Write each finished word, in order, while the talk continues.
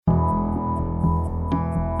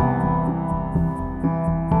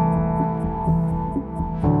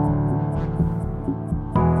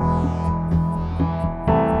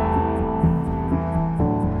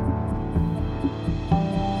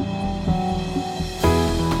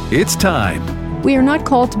It's time. We are not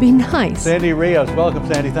called to be nice. Sandy Rios, welcome,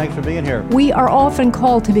 Sandy. Thanks for being here. We are often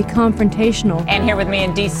called to be confrontational. And here with me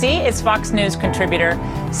in D.C. is Fox News contributor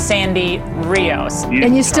Sandy Rios.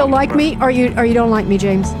 And you still like me, or you don't like me,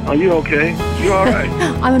 James? Are you okay? You all right?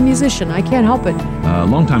 I'm a musician. I can't help it.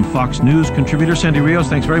 Longtime Fox News contributor Sandy Rios,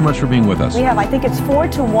 thanks very much for being with us. We have, I think it's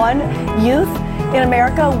 4-to-1 youth in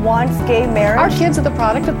America wants gay marriage. Our kids are the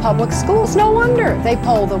product of public schools. No wonder they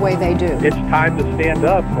poll the way they do. It's time to stand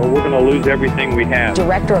up or we're going to lose everything we have.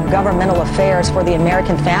 Director of Governmental Affairs for the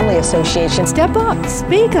American Family Association. Step up,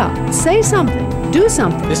 speak up, say something, do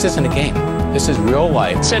something. This isn't a game. This is real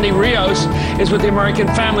life. Sandy Rios is with the American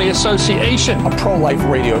Family Association. A pro-life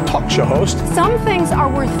radio talk show host. Some things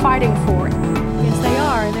are worth fighting for. Yes, they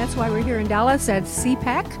are, and that's why we're here in Dallas at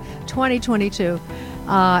CPAC 2022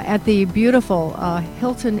 at the beautiful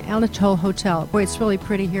Hilton El Atoll Hotel. Boy, it's really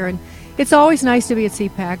pretty here, and it's always nice to be at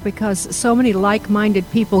CPAC because so many like-minded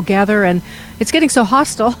people gather, and it's getting so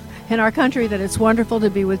hostile in our country that it's wonderful to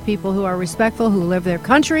be with people who are respectful, who live their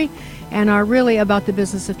country, and are really about the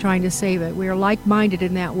business of trying to save it. We are like-minded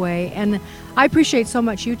in that way, and I appreciate so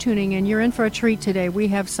much you tuning in. You're in for a treat today. We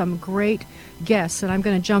have some great guests, and I'm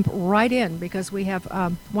going to jump right in because we have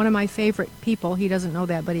one of my favorite people. He doesn't know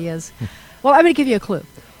that, but he is. Well, I'm going to give you a clue.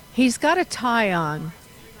 He's got a tie on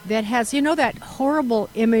that has, you know, that horrible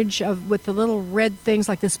image of with the little red things,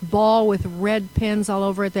 like this ball with red pins all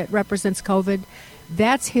over it that represents COVID.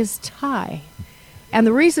 That's his tie. And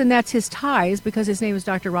the reason that's his tie is because his name is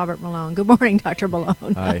Dr. Robert Malone. Good morning, Dr.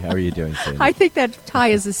 Malone. Hi, how are you doing, Sandy? I think that tie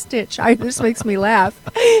is a stitch. This makes me laugh.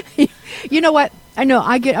 You know what? I know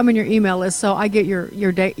I'm in your email list, so I get your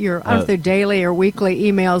I don't know if they're daily or weekly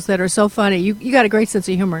emails that are so funny. You got a great sense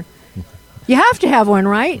of humor. You have to have one,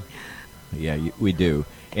 right? Yeah, we do.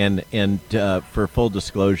 And for full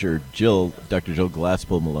disclosure, Dr. Jill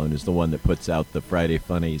Glaspel Malone is the one that puts out the Friday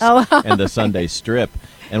Funnies and the Sunday Strip.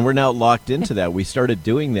 And we're now locked into that. We started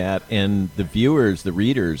doing that, and the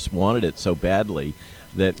readers wanted it so badly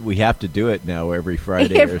that we have to do it now every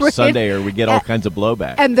Friday or Sunday, or we get all kinds of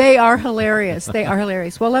blowback. And they are hilarious. They are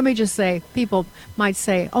hilarious. Well, let me just say, people might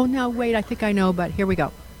say, oh, no, wait, I think I know, but here we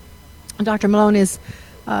go. Dr. Malone is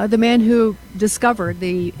the man who discovered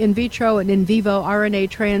the in vitro and in vivo RNA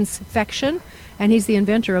transfection, and he's the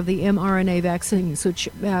inventor of the mRNA vaccines, which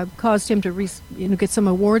caused him to get some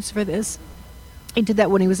awards for this. He did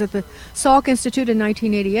that when he was at the Salk Institute in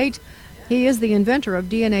 1988. He is the inventor of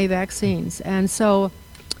DNA vaccines, and so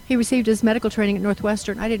he received his medical training at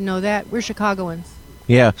Northwestern. I didn't know that. We're Chicagoans.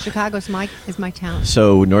 Yeah. Chicago's is my town.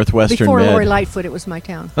 So Northwestern Before Med. Lori Lightfoot, it was my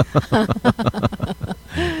town.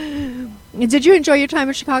 Did you enjoy your time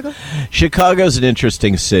in Chicago? Chicago's an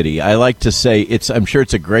interesting city. I like to say I'm sure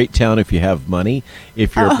it's a great town if you have money.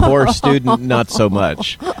 If you're a poor student, not so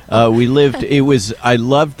much. I loved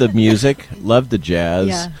the music, loved the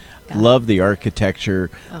jazz, loved the architecture,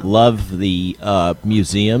 loved the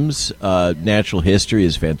museums. Natural history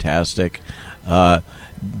is fantastic.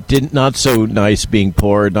 Not so nice being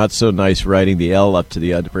poor, not so nice riding the L up to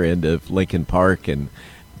the upper end of Lincoln Park and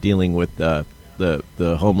dealing with the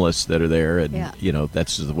homeless that are there, and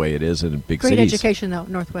that's just the way it is in big cities. Great education, though,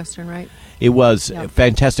 Northwestern, right? It was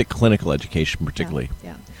fantastic clinical education, particularly.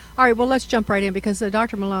 Yeah. All right, well, let's jump right in because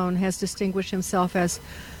Dr. Malone has distinguished himself as,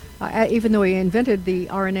 even though he invented the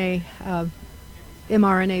mRNA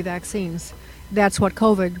vaccines, that's what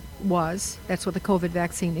COVID was. That's what the COVID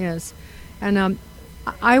vaccine is. And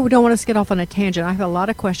I don't want us to get off on a tangent. I have a lot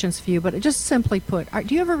of questions for you, but just simply put,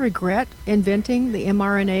 do you ever regret inventing the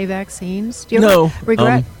mRNA vaccines? Do you ever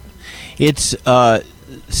regret? It's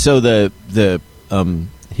so the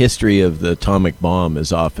history of the atomic bomb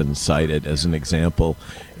is often cited as an example,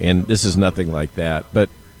 and this is nothing like that. But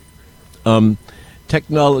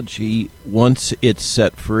technology, once it's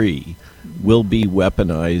set free, will be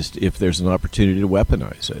weaponized if there's an opportunity to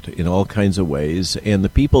weaponize it in all kinds of ways. And the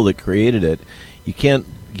people that created it, you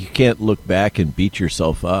can't look back and beat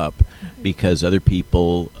yourself up because other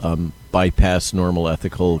people bypass normal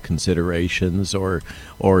ethical considerations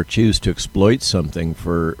or choose to exploit something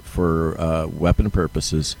for weapon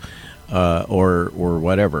purposes or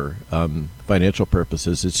whatever financial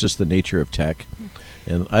purposes. It's just the nature of tech.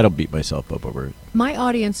 And I don't beat myself up over it. My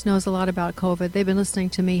audience knows a lot about COVID. They've been listening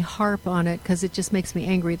to me harp on it because it just makes me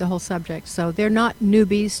angry, the whole subject. So they're not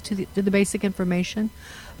newbies to the basic information.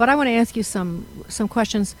 But I want to ask you some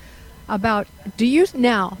questions about, do you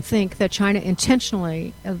now think that China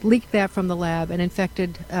intentionally leaked that from the lab and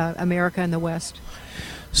infected America and the West?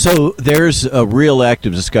 So there's a real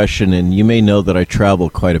active discussion, and you may know that I travel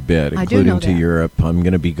quite a bit, including to Europe. I'm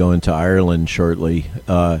going to be going to Ireland shortly.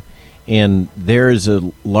 And there is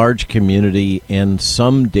a large community and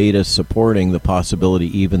some data supporting the possibility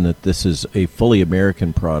even that this is a fully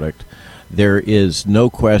American product. There is no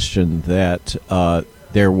question that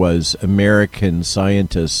there was American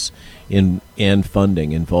scientists and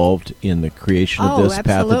funding involved in the creation of this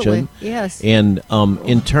absolutely. pathogen. Yes. And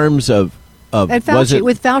in terms of and Fauci,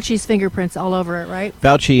 with Fauci's fingerprints all over it, right?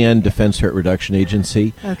 Fauci and Defense Threat Reduction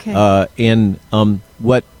Agency. Okay.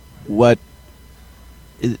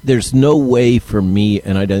 There's no way for me,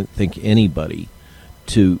 and I don't think anybody,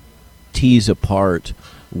 to tease apart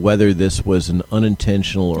whether this was an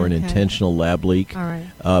unintentional or an intentional lab leak. All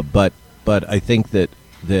right. But I think that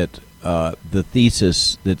the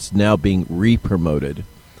thesis that's now being re-promoted,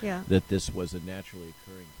 that this was a naturally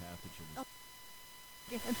occurring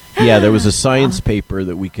pathogen. Yeah, there was a science paper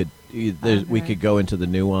that we could go into the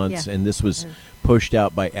nuance, and this was pushed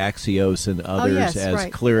out by Axios and others as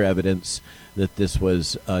clear evidence that this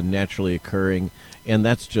was naturally occurring, and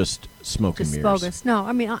that's just smoke and mirrors. Bogus. No,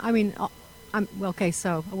 I mean, okay.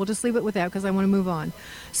 So we'll just leave it with that because I want to move on.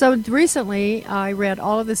 So recently, I read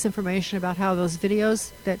all of this information about how those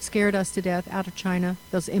videos that scared us to death out of China,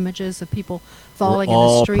 those images of people falling in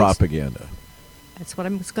the streets, all propaganda. That's what I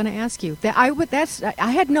was going to ask you.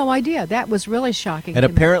 I had no idea. That was really shocking. And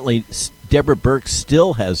apparently, Deborah Birx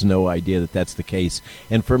still has no idea that that's the case.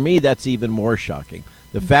 And for me, that's even more shocking.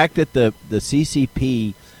 The fact that the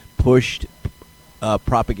CCP pushed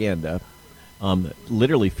propaganda,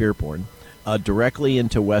 literally fear-porn, directly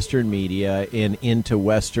into Western media and into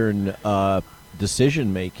Western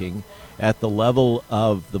decision-making at the level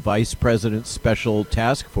of the Vice President's Special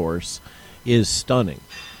Task Force is stunning.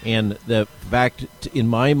 And the fact, in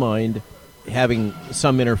my mind, having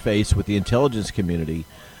some interface with the intelligence community,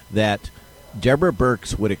 that Deborah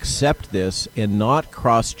Birx would accept this and not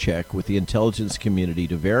cross-check with the intelligence community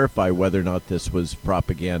to verify whether or not this was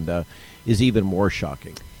propaganda is even more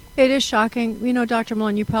shocking. It is shocking. You know, Dr.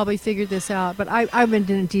 Malone, you probably figured this out, but I've been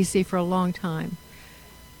in D.C. for a long time.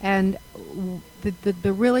 And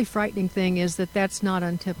the really frightening thing is that that's not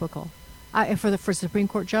untypical. For Supreme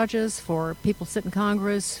Court judges, for people sitting in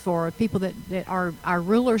Congress, for people that are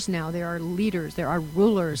rulers now, they are leaders, they are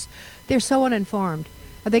rulers. They're so uninformed.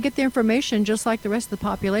 They get their information just like the rest of the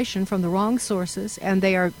population from the wrong sources, and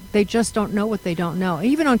they just don't know what they don't know,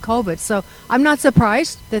 even on COVID. So I'm not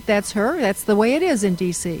surprised that that's her. That's the way it is in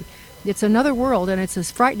D.C. It's another world, and it's a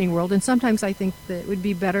frightening world, and sometimes I think that it would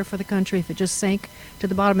be better for the country if it just sank to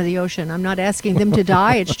the bottom of the ocean. I'm not asking them to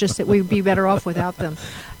die. It's just that we'd be better off without them.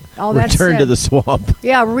 All that Return said, to the swamp.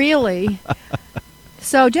 Yeah, really.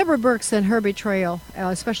 So Deborah Birx and her betrayal,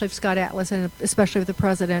 especially of Scott Atlas and especially with the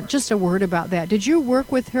president, just a word about that. Did you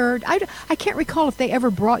work with her? I can't recall if they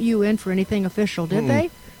ever brought you in for anything official, did they?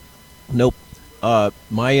 Nope.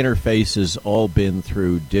 My interface has all been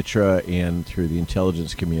through DITRA and through the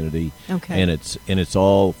intelligence community. Okay. And it's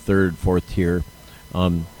all third, fourth tier.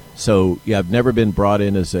 So, yeah, I've never been brought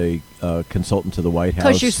in as a consultant to the White House.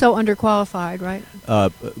 Because you're so underqualified, right?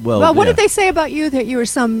 Well, what did they say about you that you were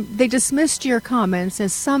they dismissed your comments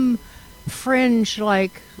as some fringe,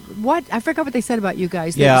 like, what? I forgot what they said about you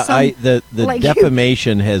guys. Yeah, the like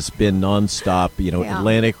defamation has been nonstop. You know, Yeah.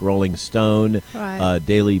 Atlantic, Rolling Stone, Right.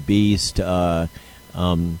 Daily Beast,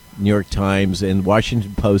 New York Times, and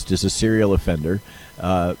Washington Post is a serial offender.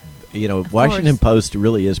 Washington Post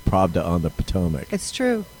really is Pravda on the Potomac. It's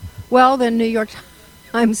true. Well, the New York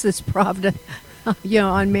Times is Pravda,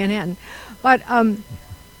 on Manhattan. But, all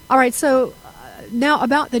right, so now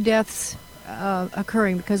about the deaths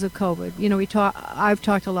occurring because of COVID. You know, I've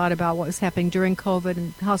talked a lot about what was happening during COVID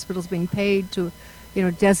and hospitals being paid to,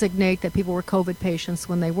 designate that people were COVID patients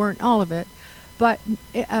when they weren't, all of it. But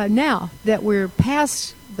now that we're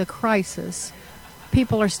past the crisis,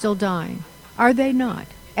 people are still dying. Are they not?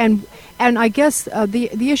 And I guess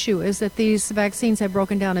the issue is that these vaccines have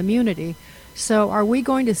broken down immunity. So are we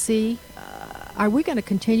going to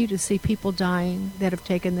continue to see people dying that have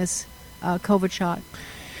taken this COVID shot?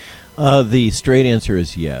 The straight answer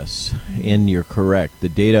is yes, and you're correct. The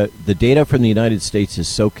data from the United States is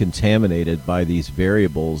so contaminated by these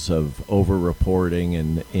variables of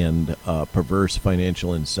over-reporting and perverse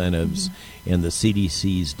financial incentives and the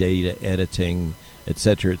CDC's data editing, et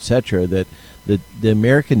cetera, that the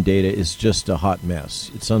American data is just a hot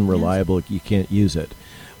mess. It's unreliable. Yes. You can't use it.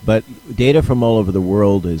 But data from all over the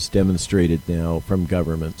world is demonstrated now from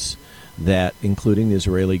governments that, including the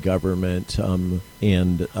Israeli government and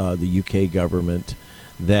the UK government,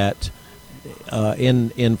 that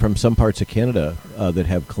and from some parts of Canada that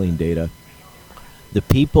have clean data, the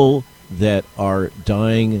people that are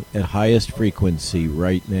dying at highest frequency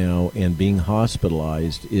right now and being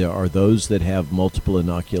hospitalized are those that have multiple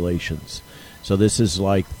inoculations. So this is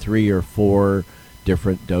like 3 or 4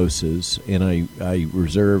 different doses, and I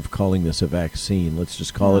reserve calling this a vaccine. Let's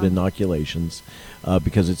just call it inoculations,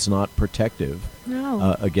 because it's not protective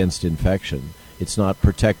against infection. It's not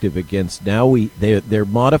protective against. Now they're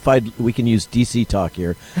modified. We can use DC talk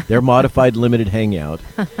here. Their modified limited hangout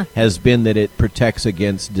has been that it protects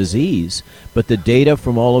against disease, but the data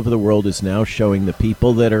from all over the world is now showing the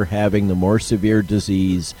people that are having the more severe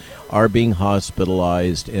disease, are being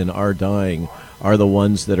hospitalized, and are dying, are the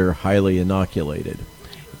ones that are highly inoculated,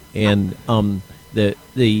 and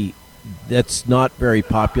that's not very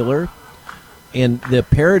popular. And the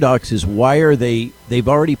paradox is, why are they've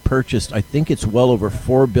already purchased, I think it's well over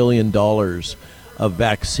 $4 billion of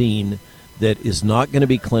vaccine that is not going to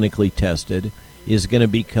be clinically tested, is going to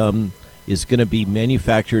be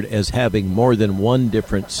manufactured as having more than one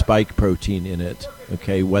different spike protein in it,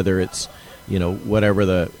 okay, whether it's, whatever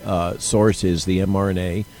the source is, the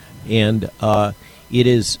mRNA, and it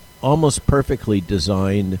is almost perfectly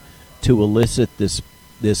designed to elicit this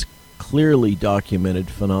clearly documented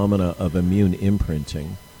phenomena of immune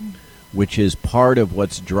imprinting, which is part of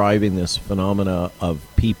what's driving this phenomena of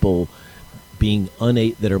people being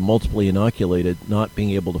that are multiply inoculated, not being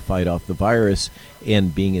able to fight off the virus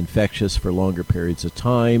and being infectious for longer periods of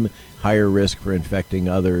time, higher risk for infecting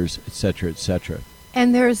others, et cetera, et cetera.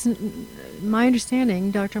 And there's, my understanding,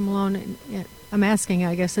 Dr. Malone, I'm asking,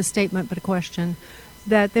 I guess, a statement but a question,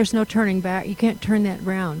 that there's no turning back. You can't turn that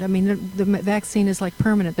around. I mean, the vaccine is like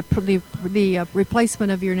permanent. The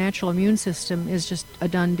replacement of your natural immune system is just a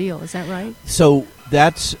done deal. Is that right? So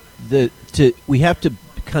that's we have to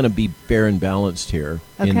kind of be fair and balanced here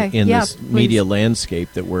in this media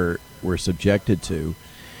landscape that we're subjected to,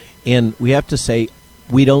 and we have to say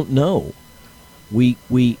we don't know.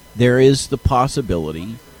 There is the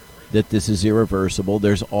possibility that this is irreversible.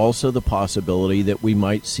 There's also the possibility that we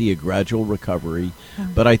might see a gradual recovery,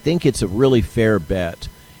 but I think it's a really fair bet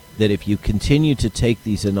that if you continue to take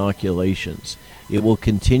these inoculations, it will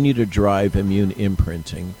continue to drive immune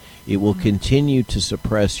imprinting. It will continue to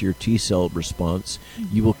suppress your T-cell response.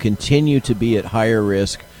 You will continue to be at higher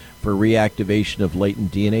risk for reactivation of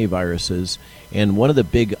latent DNA viruses. And one of the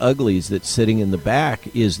big uglies that's sitting in the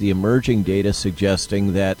back is the emerging data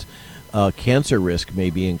suggesting that cancer risk may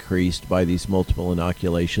be increased by these multiple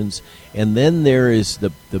inoculations. And then there is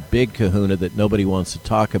the big kahuna that nobody wants to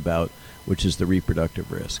talk about, which is the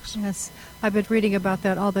reproductive risks. Yes, I've been reading about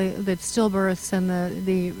that, all the stillbirths and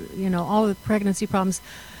the all the pregnancy problems.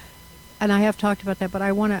 And I have talked about that, but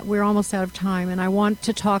we're almost out of time, and I want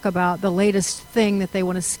to talk about the latest thing that they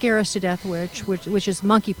want to scare us to death with, which is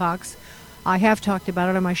monkeypox. I have talked about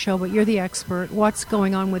it on my show, but you're the expert. What's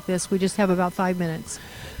going on with this? We just have about 5 minutes.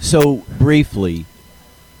 So, briefly,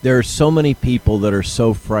 there are so many people that are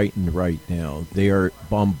so frightened right now. They are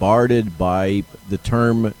bombarded by the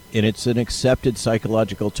term, and it's an accepted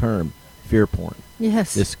psychological term, fear porn.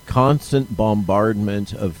 Yes. This constant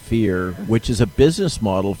bombardment of fear, which is a business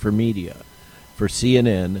model for media. For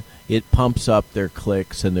CNN, it pumps up their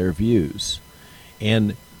clicks and their views.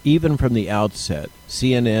 And even from the outset,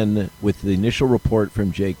 CNN, with the initial report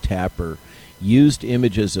from Jake Tapper, used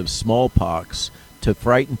images of smallpox to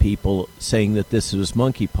frighten people, saying that this was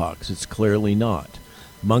monkeypox. It's clearly not.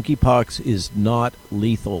 Monkeypox is not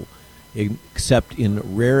lethal, except in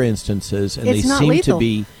rare instances, and it's they not seem lethal. to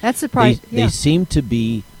be. That's surprising. They seem to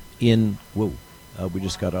be in. Whoa, we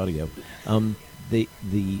just got audio. The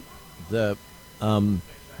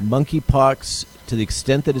monkeypox, to the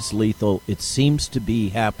extent that it's lethal, it seems to be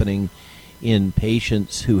happening in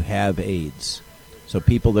patients who have AIDS, so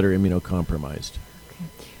people that are immunocompromised.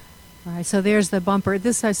 All right, so there's the bumper.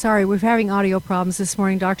 Sorry, we're having audio problems this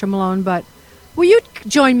morning, Dr. Malone, but will you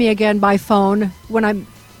join me again by phone when I'm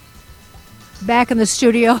back in the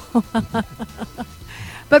studio?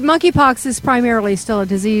 But monkeypox is primarily still a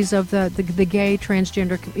disease of the gay,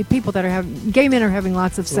 transgender people that are having, gay men are having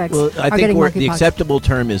lots of sex. Well, I think the acceptable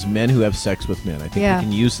term is men who have sex with men. I think we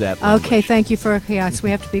can use that language. Okay, thank you for, yes, we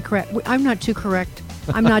have to be correct. I'm not too correct.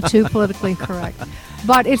 I'm not too politically correct.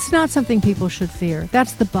 But it's not something people should fear.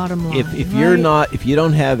 That's the bottom line. If you're not, if you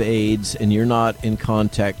don't have AIDS and you're not in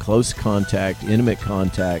contact, close contact, intimate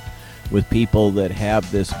contact with people that have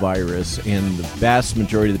this virus, and the vast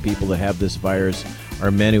majority of the people that have this virus are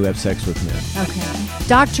men who have sex with men. Okay.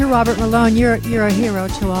 Dr. Robert Malone, you're a hero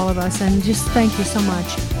to all of us, and just thank you so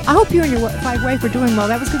much. I hope you and your wife are doing well.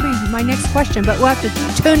 That was going to be my next question, but we'll have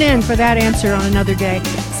to tune in for that answer on another day.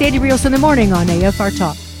 Sandy Rios in the morning on AFR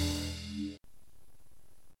Talk.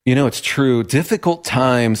 You know, it's true. Difficult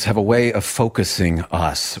times have a way of focusing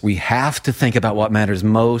us. We have to think about what matters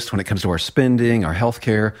most when it comes to our spending, our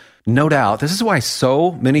healthcare. No doubt. This is why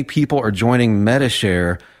so many people are joining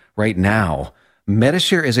Medi-Share right now.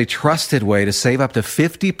 Medi-Share is a trusted way to save up to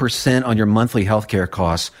 50% on your monthly healthcare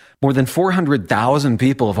costs. More than 400,000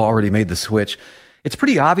 people have already made the switch. It's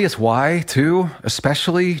pretty obvious why, too,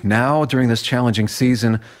 especially now during this challenging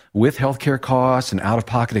season with healthcare costs and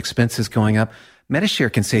out-of-pocket expenses going up. Medi-Share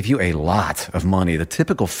can save you a lot of money. The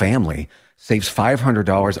typical family saves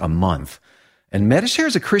 $500 a month. And Medi-Share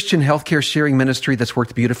is a Christian healthcare sharing ministry that's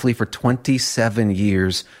worked beautifully for 27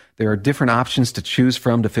 years. There are different options to choose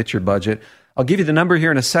from to fit your budget. I'll give you the number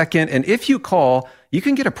here in a second. And if you call, you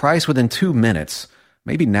can get a price within 2 minutes.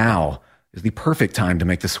 Maybe now is the perfect time to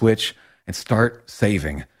make the switch and start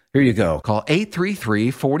saving. Here you go. Call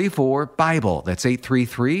 833-44-BIBLE. That's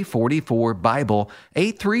 833-44-BIBLE.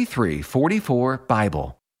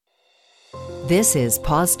 833-44-BIBLE. This is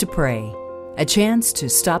Pause to Pray, a chance to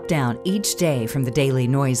stop down each day from the daily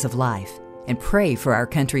noise of life and pray for our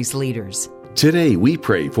country's leaders. Today we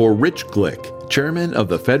pray for Rich Glick, Chairman of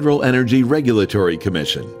the Federal Energy Regulatory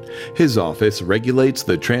Commission. His office regulates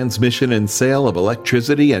the transmission and sale of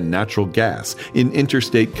electricity and natural gas in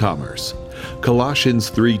interstate commerce. Colossians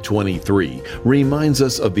 3:23 reminds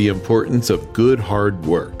us of the importance of good hard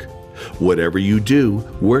work. Whatever you do,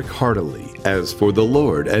 work heartily, as for the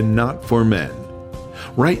Lord and not for men.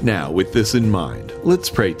 Right now, with this in mind, let's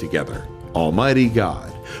pray together. Almighty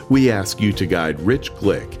God, we ask you to guide Rich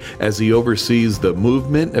Glick as he oversees the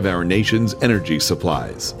movement of our nation's energy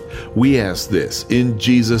supplies. We ask this in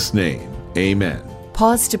Jesus' name. Amen.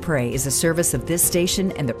 Pause to Pray is a service of this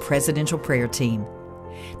station and the Presidential Prayer Team.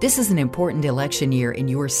 This is an important election year in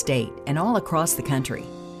your state and all across the country,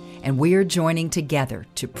 and we're joining together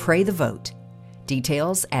to pray the vote.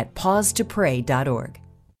 Details at pausetopray.org.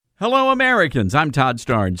 Hello, Americans. I'm Todd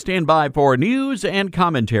Starnes. Stand by for news and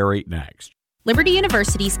commentary next. Liberty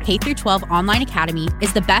University's K-12 online academy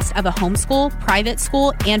is the best of a homeschool, private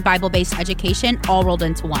school, and Bible-based education all rolled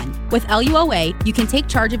into one. With LUOA, you can take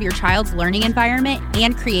charge of your child's learning environment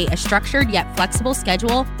and create a structured yet flexible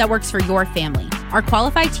schedule that works for your family. Our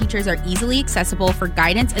qualified teachers are easily accessible for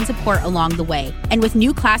guidance and support along the way. And with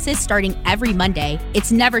new classes starting every Monday,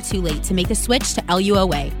 it's never too late to make the switch to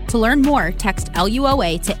LUOA. To learn more, text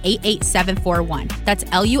LUOA to 88741. That's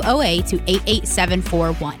LUOA to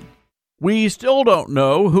 88741. We still don't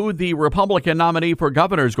know who the Republican nominee for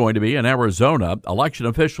governor is going to be in Arizona. Election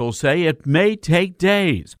officials say it may take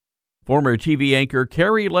days. Former TV anchor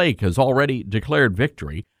Kari Lake has already declared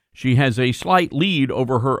victory. She has a slight lead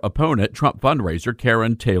over her opponent, Trump fundraiser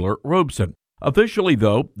Karen Taylor Robson. Officially,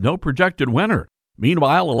 though, no projected winner.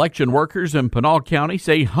 Meanwhile, election workers in Pinal County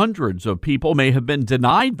say hundreds of people may have been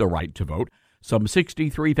denied the right to vote. Some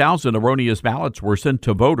 63,000 erroneous ballots were sent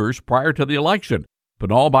to voters prior to the election.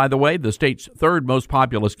 Pinal, by the way, the state's third most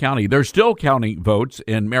populous county. They're still counting votes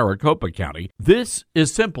in Maricopa County. This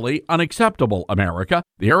is simply unacceptable, America.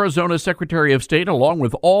 The Arizona Secretary of State, along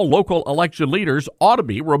with all local election leaders, ought to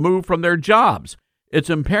be removed from their jobs. It's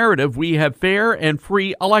imperative we have fair and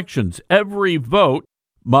free elections. Every vote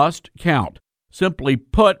must count. Simply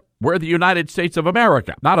put, we're the United States of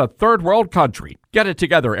America, not a third world country. Get it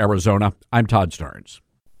together, Arizona. I'm Todd Starnes.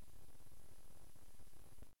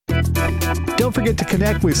 Don't forget to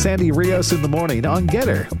connect with Sandy Rios in the morning on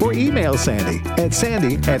Getter or email Sandy at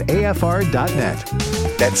sandy@afr.net.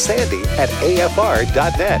 That's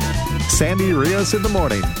sandy@afr.net. Sandy Rios in the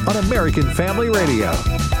morning on American Family Radio.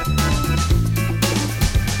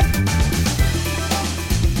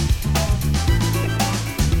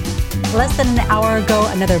 Less than an hour ago,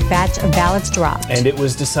 another batch of ballots dropped. And it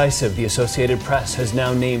was decisive. The Associated Press has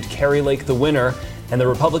now named Kari Lake the winner and the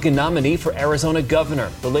Republican nominee for Arizona governor.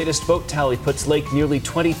 The latest vote tally puts Lake nearly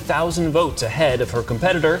 20,000 votes ahead of her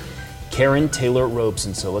competitor, Karen Taylor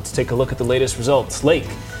Robson. So let's take a look at the latest results. Lake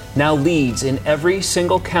now leads in every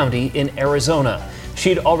single county in Arizona.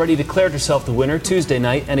 She'd already declared herself the winner Tuesday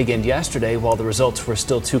night and again yesterday, while the results were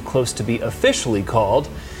still too close to be officially called.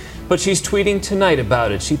 But she's tweeting tonight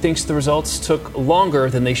about it. She thinks the results took longer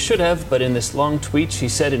than they should have, but in this long tweet, she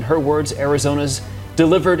said, in her words, Arizona's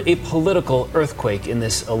delivered a political earthquake in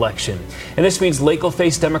this election. And this means Lake will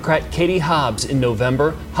face Democrat Katie Hobbs in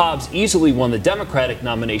November. Hobbs easily won the Democratic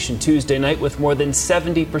nomination Tuesday night with more than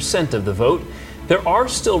 70% of the vote. There are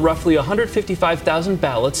still roughly 155,000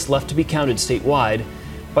 ballots left to be counted statewide.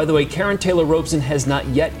 By the way, Karen Taylor Robson has not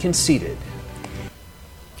yet conceded.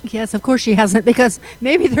 Yes, of course she hasn't, because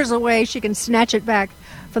maybe there's a way she can snatch it back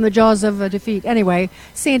from the jaws of defeat. Anyway,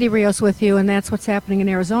 Sandy Rios with you, and that's what's happening in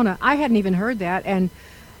Arizona. I hadn't even heard that, and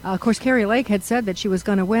Of course, Kari Lake had said that she was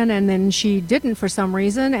going to win, and then she didn't for some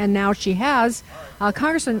reason, and now she has.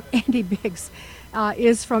 Congressman Andy Biggs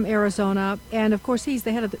is from Arizona, and of course he's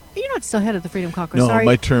the head of the... You're not still head of the Freedom Caucus, No, sorry.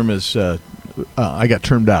 my term is... I got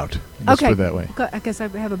termed out. Let's put it that way. I guess I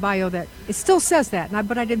have a bio that... It still says that,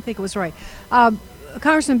 but I didn't think it was right.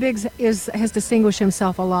 Congressman Biggs has distinguished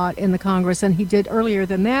himself a lot in the Congress, and he did earlier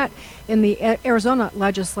than that in the Arizona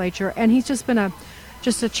legislature, and he's just been a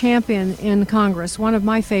champion in Congress, one of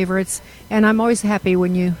my favorites, and I'm always happy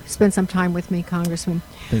when you spend some time with me, Congressman.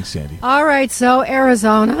 Thanks, Sandy. All right, so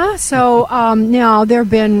Arizona. So now there have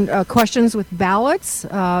been questions with ballots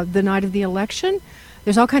the night of the election.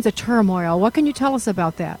 There's all kinds of turmoil. What can you tell us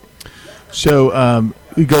about that? So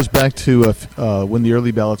it goes back to when the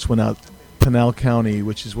early ballots went out. Pinal County,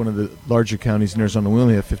 which is one of the larger counties in Arizona, we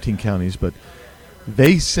only have 15 counties, but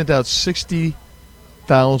they sent out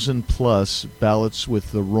 60,000 plus ballots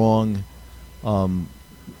with the wrong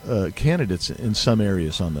candidates in some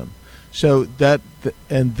areas on them. So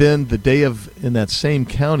and then the day in that same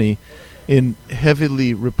county, in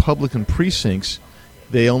heavily Republican precincts,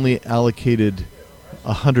 they only allocated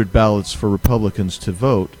 100 ballots for Republicans to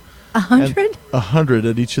vote. 100? 100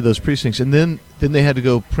 at each of those precincts, and then they had to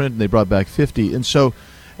go print, and they brought back 50, and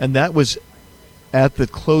that was at the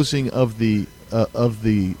closing of the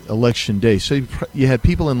election day. So you had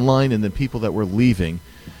people in line, and then people that were leaving,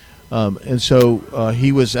 and so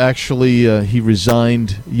he was actually he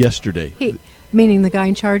resigned yesterday. Meaning the guy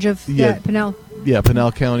in charge of Pinal? Yeah,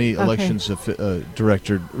 Pinal County Elections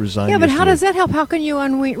Director resigned. Yeah, but yesterday. how does that help? How can you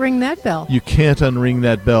unring that bell? You can't unring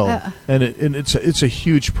that bell, and it's a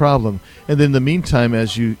huge problem. And then in the meantime,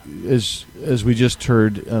 as we just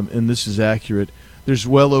heard, and this is accurate, there's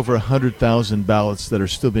well over 100,000 ballots that are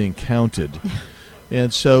still being counted,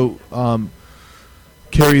 and so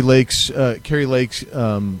Kari Lake's her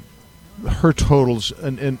totals,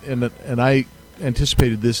 and I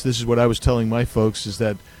anticipated this. This is what I was telling my folks, is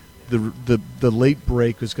that the late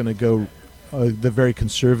break was going to go the very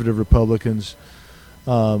conservative Republicans,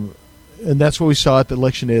 and that's what we saw at the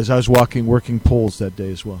election day as I was working polls that day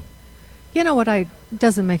as well. You know what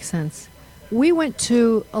doesn't make sense? We went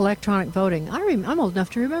to electronic voting. I'm old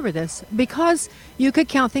enough to remember this, because you could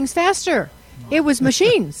count things faster. It was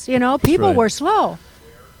machines, people were slow.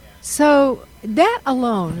 So that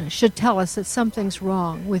alone should tell us that something's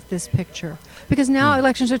wrong with this picture. Because now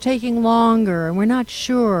elections are taking longer, and we're not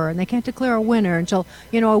sure, and they can't declare a winner until,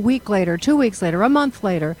 a week later, 2 weeks later, a month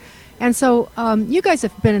later. And so you guys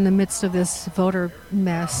have been in the midst of this voter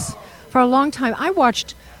mess for a long time. I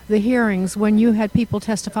watched the hearings when you had people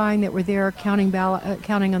testifying that were there counting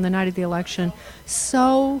on the night of the election.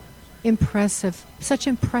 So impressive, such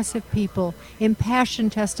impressive people,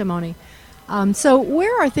 impassioned testimony. So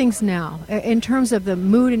where are things now in terms of the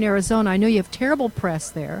mood in Arizona? I know you have terrible press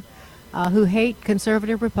there who hate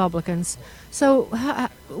conservative Republicans. So,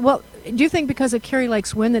 do you think because of Kari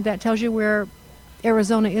Lake's win that tells you where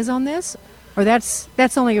Arizona is on this? Or that's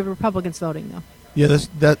only Republicans voting, though? Yeah,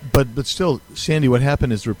 but still, Sandy, what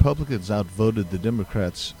happened is the Republicans outvoted the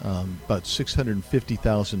Democrats about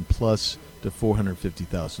 650,000 plus to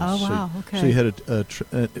 450,000. Oh, wow, okay. So you had a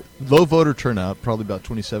low voter turnout, probably about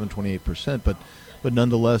 27-28%, but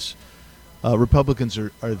nonetheless, Republicans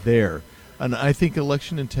are there. And I think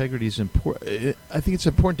election integrity is important. I think it's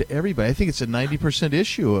important to everybody. I think it's a 90%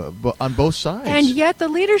 issue on both sides. And yet the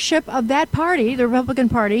leadership of that party, the Republican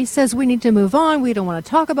Party, says we need to move on. We don't want to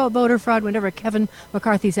talk about voter fraud. Whenever Kevin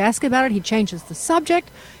McCarthy's asked about it, he changes the subject.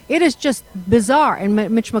 It is just bizarre. And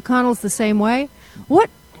Mitch McConnell's the same way. What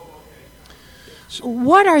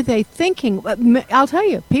are they thinking? I'll tell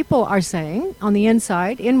you, people are saying on the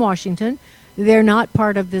inside in Washington, they're not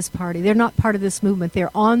part of this party. They're not part of this movement.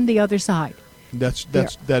 They're on the other side.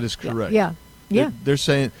 That is correct. Yeah. They're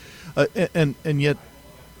saying, and yet,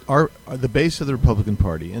 the base of the Republican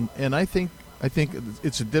Party, and I think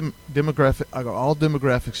it's a demographic. All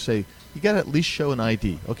demographics say you got to at least show an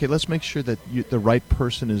ID. Okay, let's make sure that the right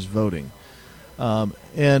person is voting,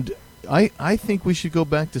 and I think we should go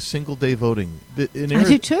back to single day voting. I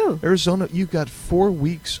do too. Arizona, you've got 4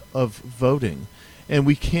 weeks of voting. And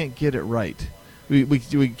we can't get it right.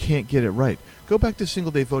 We can't get it right. Go back to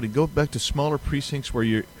single day voting. Go back to smaller precincts where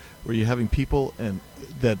you're having people and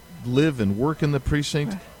that live and work in the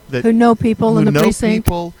precinct, that who know people in the precinct,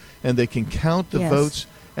 people, and they can count the votes,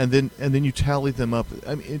 and then you tally them up.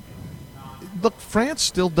 I mean, look, France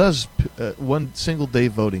still does one single day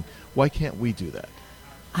voting. Why can't we do that?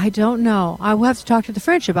 I don't know. I will have to talk to the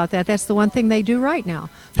French about that. That's the one thing they do right now.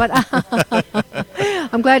 But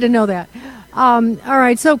I'm glad to know that. All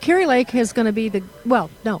right, so Kari Lake is going to be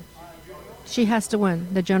She has to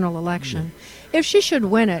win the general election. If she should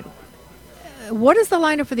win it, what is the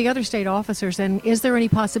lineup for the other state officers, and is there any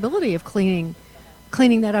possibility of cleaning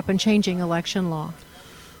that up and changing election law?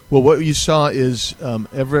 Well, what you saw is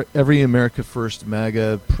every America First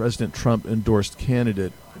MAGA President Trump endorsed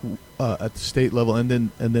candidate at the state level, and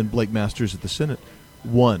then Blake Masters at the Senate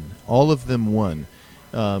won. All of them won.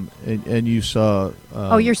 And you saw...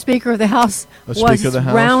 your Speaker of the House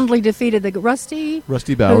roundly defeated the Rusty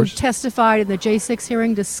Bowers, who testified in the J6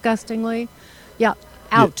 hearing disgustingly. Yeah,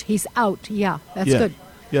 out. Yeah. He's out. Yeah, that's good.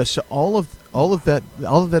 Yeah, so all of that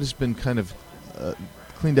has been kind of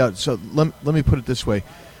cleaned out. So let me put it this way.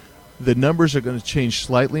 The numbers are going to change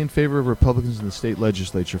slightly in favor of Republicans in the state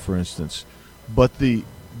legislature, for instance, but the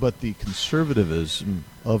conservatism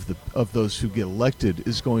of those who get elected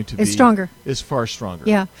is going to be stronger. Is far stronger.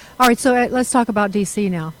 Yeah. All right. So let's talk about D.C.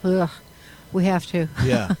 now. Ugh, we have to.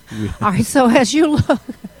 Yeah. All right. So as you look,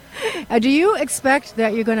 do you expect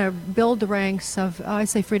that you're going to build the ranks of, I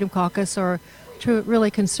say, Freedom Caucus, or to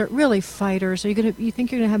really fighters? You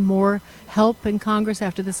think you're going to have more help in Congress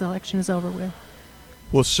after this election is over with?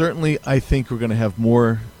 Well, certainly, I think we're going to have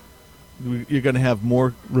more. You're going to have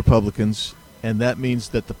more Republicans, and that means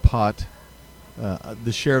that the pot,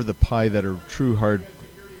 the share of the pie that are true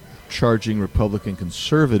hard-charging Republican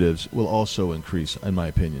conservatives will also increase, in my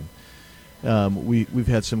opinion. We've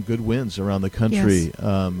had some good wins around the country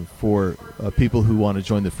for people who want to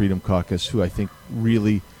join the Freedom Caucus, who I think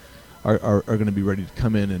really are going to be ready to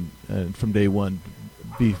come in and from day one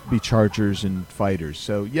be chargers and fighters.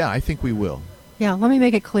 So, yeah, I think we will. Yeah, let me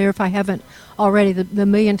make it clear if I haven't already, the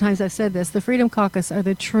million times I've said this. The Freedom Caucus are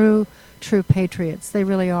the true patriots. They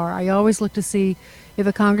really are. I always look to see if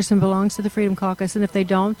a congressman belongs to the Freedom Caucus, and if they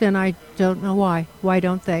don't, then I don't know why. Why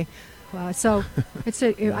don't they? I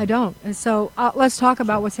don't. And so let's talk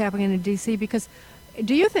about what's happening in D.C., because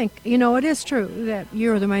do you think, it is true that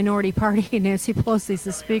you're the minority party, Nancy Pelosi's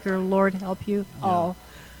the Speaker, Lord help you all.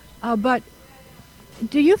 But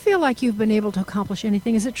do you feel like you've been able to accomplish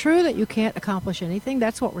anything? Is it true that you can't accomplish anything?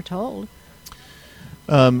 That's what we're told.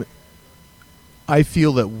 I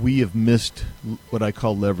feel that we have missed what I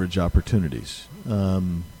call leverage opportunities.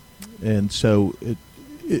 And so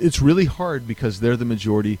it's really hard because they're the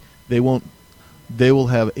majority. They will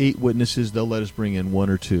have 8 witnesses. They'll let us bring in 1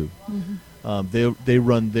 or 2. Mm-hmm. They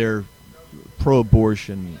run their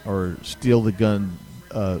pro-abortion or steal the gun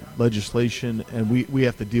legislation, and we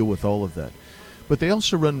have to deal with all of that. But they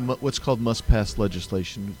also run what's called must-pass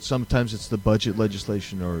legislation. Sometimes it's the budget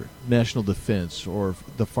legislation or national defense or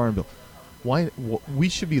the Farm Bill. We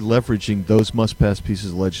should be leveraging those must-pass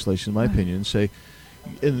pieces of legislation, in my opinion, and say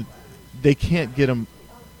they can't get them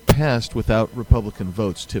passed without Republican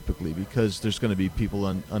votes typically, because there's going to be people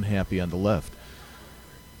unhappy on the left.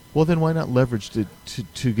 Well, then why not leverage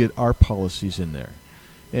to get our policies in there?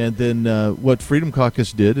 And then what Freedom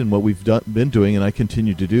Caucus did and what we've been doing, and I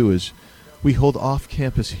continue to do, is we hold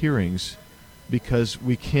off-campus hearings because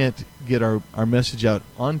we can't get our message out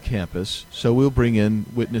on campus. So we'll bring in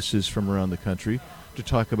witnesses from around the country to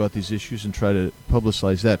talk about these issues and try to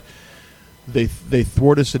publicize that. They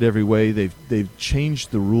thwart us in every way. They've changed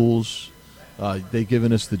the rules. They've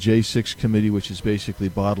given us the J6 committee, which has basically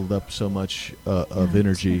bottled up so much of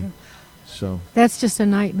energy. So that's just a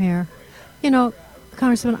nightmare.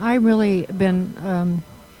 Congressman, I've really been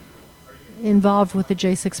involved with the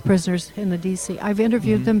J6 prisoners in the D.C. I've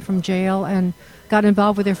interviewed them from jail and got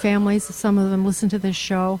involved with their families. Some of them listen to this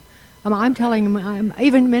show. I'm telling them, I'm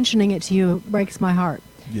even mentioning it to you breaks my heart.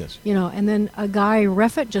 Yes. And then a guy,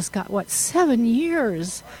 Refit, just got, 7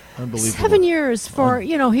 years? Unbelievable. 7 years for,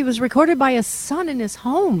 he was recorded by his son in his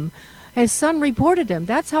home. His son reported him.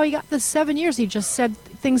 That's how he got the 7 years. He just said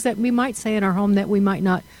things that we might say in our home that we might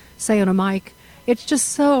not say on a mic. It's just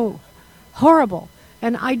so horrible.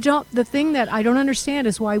 And the thing that I don't understand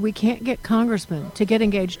is why we can't get congressmen to get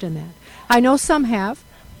engaged in that. I know some have.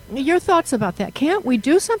 Your thoughts about that? Can't we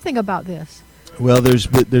do something about this? Well, there's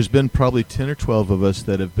been probably 10 or 12 of us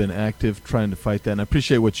that have been active trying to fight that, and I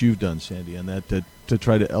appreciate what you've done, Sandy, on that to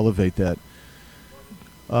try to elevate that.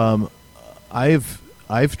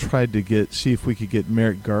 I've tried to see if we could get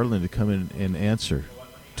Merrick Garland to come in and answer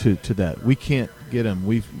to that. We can't get him.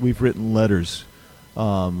 We've written letters.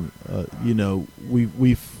 We've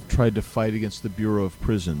tried to fight against the Bureau of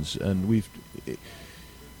Prisons, and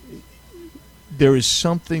there is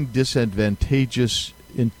something disadvantageous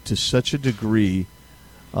to such a degree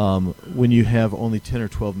when you have only 10 or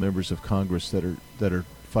 12 members of Congress that are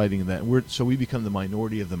fighting that. So we become the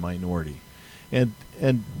minority of the minority,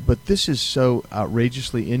 but this is so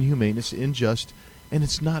outrageously inhumane. It's unjust, and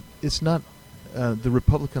it's not the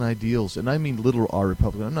Republican ideals, and I mean little R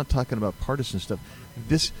Republican. I'm not talking about partisan stuff.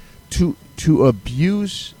 This to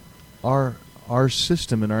abuse our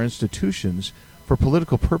system and our institutions for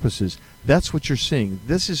political purposes. That's what you're seeing.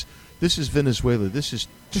 This is Venezuela. This is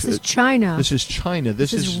China. This is China.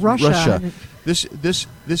 This is Russia. This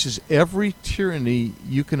is every tyranny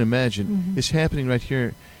you can imagine is happening right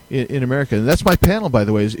here in America. And that's my panel, by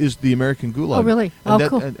the way, is the American Gulag. Oh, really?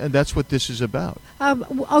 Cool. And that's what this is about.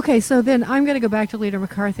 Okay, so then I'm going to go back to Leader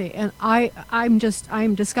McCarthy, and I'm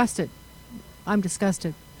disgusted. I'm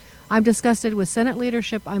disgusted. I'm disgusted with Senate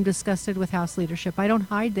leadership. I'm disgusted with House leadership. I don't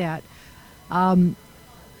hide that.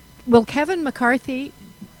 Will Kevin McCarthy,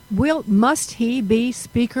 must he be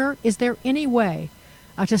Speaker? Is there any way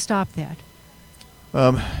to stop that?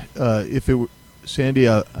 If it were, Sandy,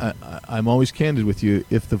 I'm always candid with you.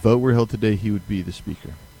 If the vote were held today, he would be the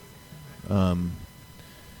Speaker.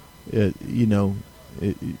 It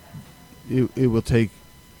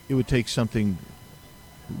would take something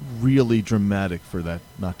really dramatic for that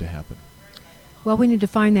not to happen. Well, we need to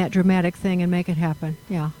find that dramatic thing and make it happen.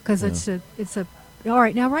 Yeah, because it's a. All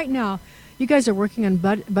right, now right now, you guys are working on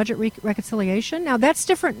budget reconciliation. Now that's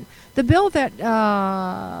different. The bill that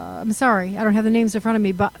I'm sorry, I don't have the names in front of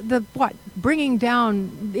me, but the bringing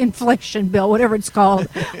down inflation bill, whatever it's called.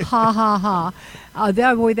 Ha ha ha.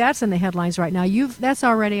 That's in the headlines right now. That's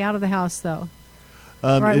already out of the House though.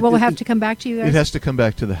 Right, will it have to come back to you guys? It has to come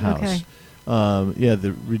back to the House. Okay.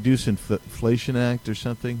 The Reduce Inflation Act or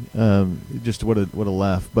something. Just what a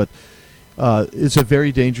laugh. But it's a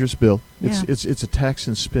very dangerous bill. It's a tax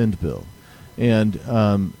and spend bill, and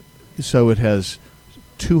so it has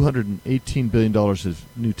 $218 billion of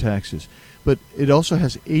new taxes. But it also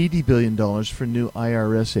has $80 billion for new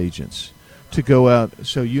IRS agents to go out.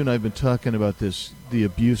 So you and I have been talking about this, the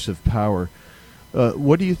abuse of power.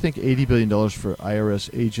 What do you think $80 billion for IRS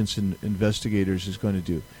agents and investigators is going to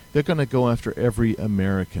do? They're going to go after every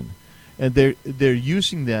American. And they're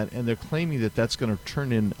using that, and they're claiming that that's going to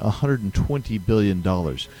turn in $120 billion.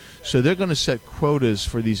 So they're going to set quotas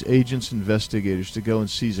for these agents and investigators to go and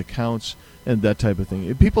seize accounts and that type of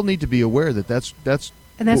thing. People need to be aware that that's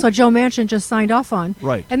and that's what Joe Manchin just signed off on.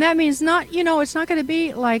 Right. And that means it's not going to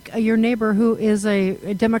be like your neighbor who is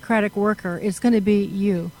a Democratic worker. It's going to be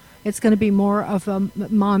you. It's going to be more of a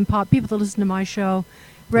mom and pop, people that listen to my show,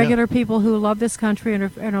 regular people who love this country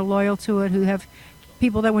and are loyal to it, who have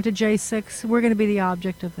people that went to J6. We're going to be the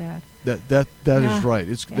object of that. That is right.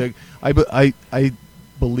 I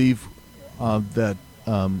believe that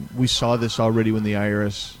we saw this already when the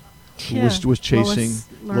IRS was chasing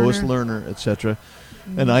Lois Lerner, etc.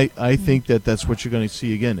 And I think that's what you're going to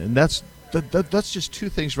see again. And that's just two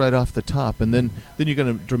things right off the top. And then you're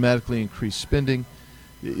going to dramatically increase spending.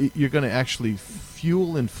 You're going to actually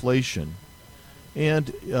fuel inflation,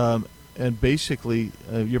 and basically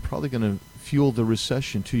you're probably going to fuel the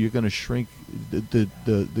recession too. You're going to shrink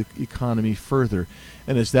the economy further,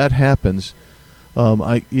 and as that happens,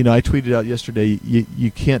 I tweeted out yesterday,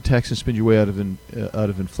 you can't tax and spend your way out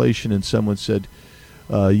of inflation, and someone said,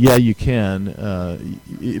 yeah, you can.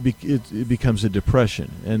 It becomes a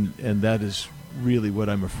depression, and that is really what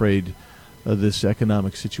I'm afraid this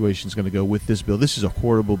economic situation is going to go with this bill. This is a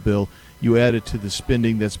horrible bill. You add it to the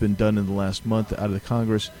spending that's been done in the last month out of the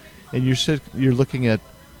Congress, and you're looking at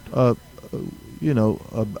about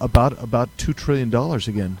 $2 trillion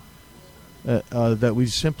again that we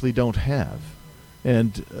simply don't have,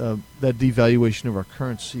 and that devaluation of our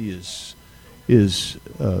currency is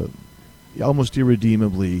almost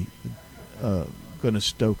irredeemably going to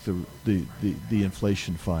stoke the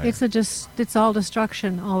inflation fire. It's all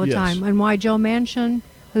destruction all the time. And why Joe Manchin,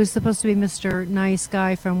 who's supposed to be Mr. Nice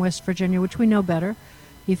Guy from West Virginia, which we know better,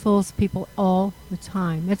 he fools people all the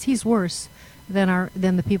time. He's worse than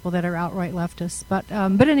the people that are outright leftists. But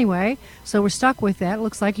anyway, so we're stuck with that. It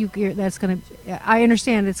looks like that's going to. I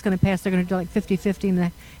understand it's going to pass. They're going to do like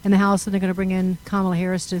 50-50 in the House, and they're going to bring in Kamala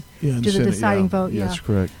Harris to do the deciding vote. Yeah, that's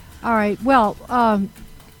correct. All right.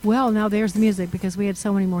 Well, now there's the music, because we had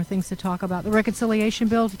so many more things to talk about. The reconciliation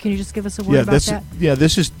bill. Can you just give us a word about that? Yeah,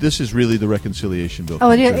 this is really the reconciliation bill. Oh,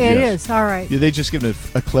 it is. All right. Yeah, they just given it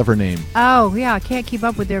a clever name. Oh, yeah. I can't keep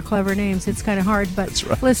up with their clever names. It's kind of hard. But that's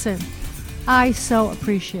right. Listen, I so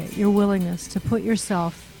appreciate your willingness to put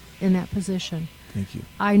yourself in that position. Thank you.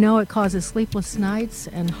 I know it causes sleepless nights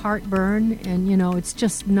and heartburn, and it's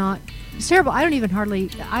just not. It's terrible. I don't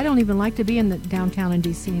even like to be in the downtown in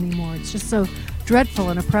D.C. anymore. It's just so dreadful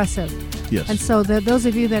and oppressive. Yes. And so those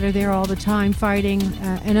of you that are there all the time fighting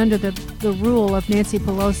and under the rule of Nancy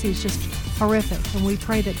Pelosi is just horrific. And we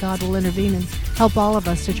pray that God will intervene and help all of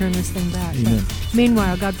us to turn this thing back. Amen. But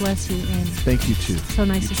meanwhile, God bless you. And thank you, too. So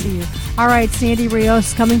nice to see you. All right, Sandy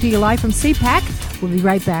Rios coming to you live from CPAC. We'll be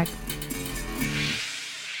right back.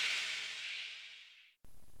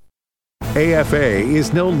 AFA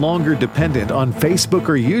is no longer dependent on Facebook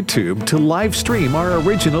or YouTube to live stream our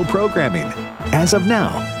original programming. As of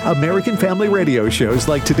now, American Family Radio shows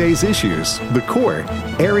like Today's Issues, The Core,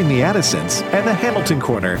 Airing the Addisons, and The Hamilton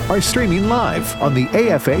Corner are streaming live on the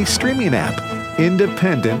AFA streaming app.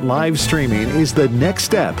 Independent live streaming is the next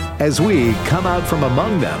step as we come out from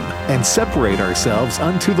among them and separate ourselves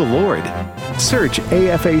unto the Lord. Search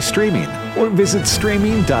AFA Streaming or visit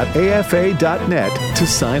streaming.afa.net to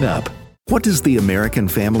sign up. What does the American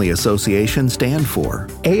Family Association stand for?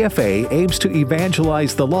 AFA aims to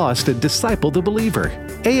evangelize the lost and disciple the believer.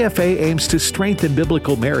 AFA aims to strengthen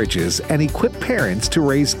biblical marriages and equip parents to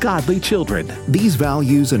raise godly children. These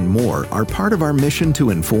values and more are part of our mission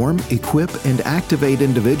to inform, equip, and activate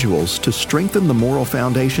individuals to strengthen the moral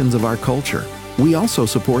foundations of our culture. We also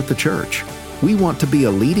support the church. We want to be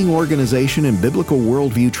a leading organization in biblical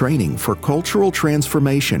worldview training for cultural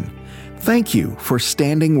transformation. Thank you for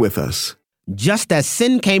standing with us. Just as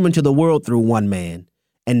sin came into the world through one man,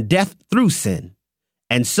 and death through sin,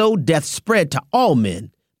 and so death spread to all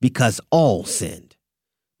men because all sinned.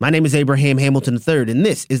 My name is Abraham Hamilton III, and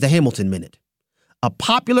this is the Hamilton Minute. A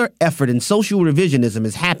popular effort in social revisionism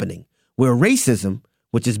is happening, where racism,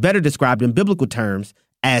 which is better described in biblical terms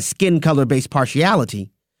as skin color-based partiality,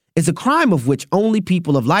 is a crime of which only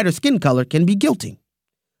people of lighter skin color can be guilty.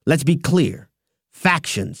 Let's be clear.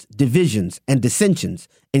 Factions, divisions, and dissensions,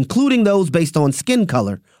 including those based on skin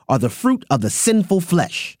color, are the fruit of the sinful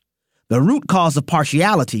flesh. The root cause of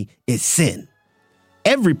partiality is sin.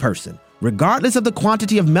 Every person, regardless of the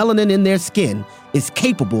quantity of melanin in their skin, is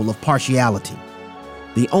capable of partiality.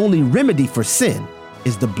 The only remedy for sin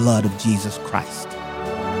is the blood of Jesus Christ.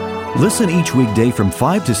 Listen each weekday from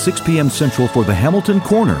 5 to 6 p.m. Central for the Hamilton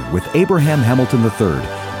Corner with Abraham Hamilton III,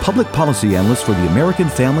 Public Policy Analyst for the American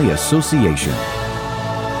Family Association.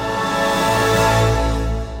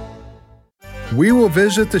 We will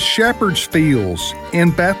visit the Shepherd's Fields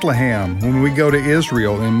in Bethlehem when we go to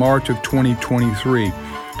Israel in March of 2023.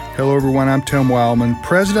 Hello, everyone. I'm Tim Wildman,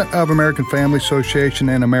 President of American Family Association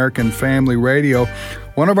and American Family Radio.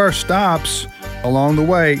 One of our stops along the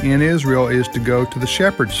way in Israel is to go to the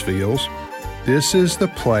Shepherd's Fields. This is the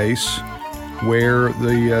place where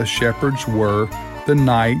the shepherds were the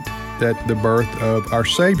night that the birth of our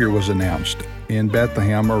Savior was announced in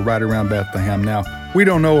Bethlehem, or right around Bethlehem. Now, we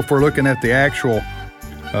don't know if we're looking at the actual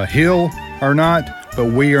hill or not, but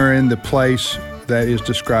we are in the place that is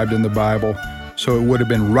described in the Bible, so it would have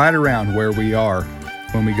been right around where we are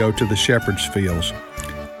when we go to the Shepherd's Fields.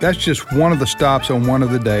 That's just one of the stops on one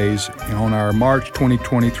of the days on our March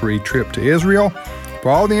 2023 trip to Israel.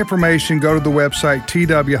 For all the information, go to the website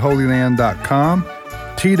twholyland.com,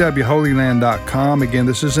 twholyland.com. Again,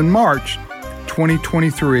 this is in March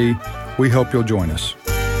 2023. We hope you'll join us.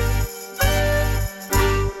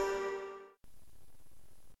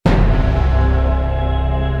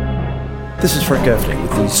 This is Frank Gaffney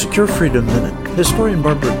with the Secure Freedom Minute. Historian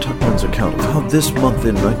Barbara Tuchman's account of how this month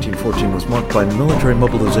in 1914 was marked by military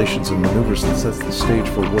mobilizations and maneuvers that set the stage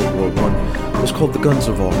for World War I was called the Guns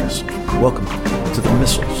of August. Welcome to the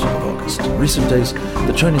Missiles of August. In recent days,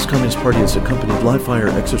 the Chinese Communist Party has accompanied live-fire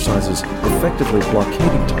exercises effectively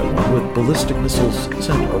blockading Taiwan with ballistic missiles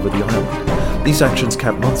sent over the island. These actions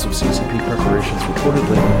cap months of CCP preparations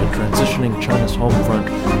reportedly aimed at transitioning China's home front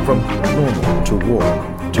from normal to war,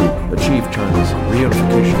 to achieve China's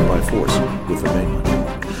reunification by force with the mainland.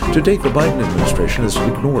 To date, the Biden administration has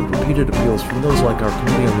ignored repeated appeals from those like our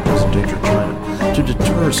Committee on the Present Danger of China to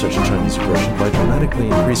deter such Chinese aggression by dramatically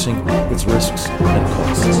increasing its risks and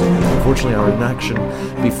costs. Unfortunately, our inaction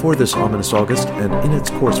before this ominous August and in its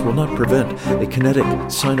course will not prevent a kinetic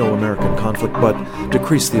Sino-American conflict, but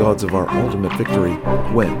decrease the odds of our ultimate victory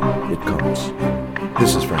when it comes.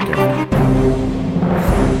 This is Frank Gaffney.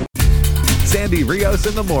 Sandy Rios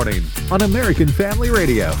in the morning on American Family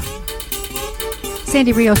Radio.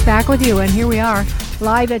 Sandy Rios back with you, and here we are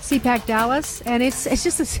live at CPAC Dallas, and it's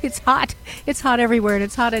hot. It's hot everywhere, and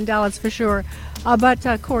it's hot in Dallas for sure. But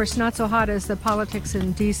of course, not so hot as the politics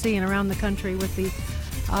in D.C. and around the country with the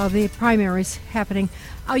primaries happening.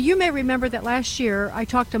 You may remember that last year I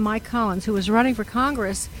talked to Mike Collins, who was running for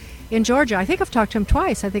Congress in Georgia. I think I've talked to him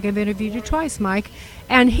twice. I think I've interviewed you twice, Mike,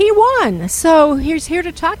 and he won. So he's here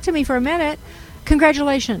to talk to me for a minute.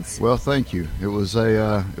 Congratulations. Well, thank you. It was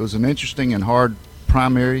an interesting and hard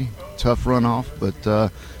primary, tough runoff, but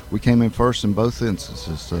we came in first in both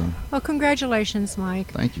instances. So. Well, congratulations,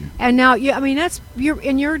 Mike. Thank you. And now, you're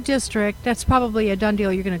in your district. That's probably a done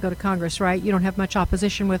deal. You're going to go to Congress, right? You don't have much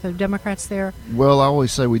opposition with the Democrats there. Well, I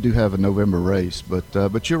always say we do have a November race,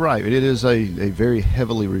 but you're right. It is a very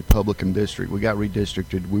heavily Republican district. We got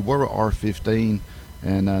redistricted. We were R15.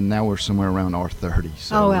 And now we're somewhere around R30.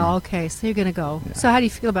 So okay. So you're going to go. Yeah. So how do you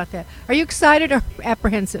feel about that? Are you excited or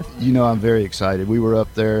apprehensive? I'm very excited. We were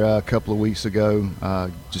up there a couple of weeks ago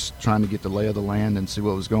just trying to get the lay of the land and see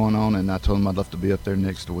what was going on, and I told them I'd love to be up there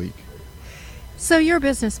next week. So you're a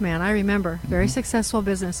businessman, I remember. Very successful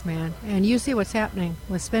businessman. And you see what's happening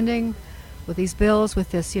with spending, with these bills, with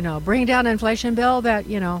this, bring down inflation bill that,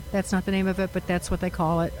 that's not the name of it, but that's what they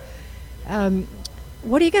call it.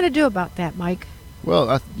 What are you going to do about that, Mike?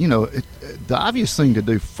 Well, the obvious thing to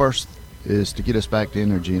do first is to get us back to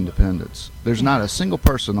energy independence. There's not a single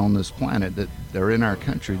person on this planet or in our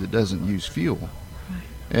country that doesn't use fuel. Right.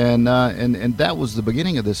 And that was the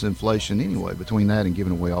beginning of this inflation anyway, between that and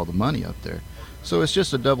giving away all the money up there. So it's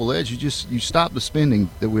just a double edge. You stop the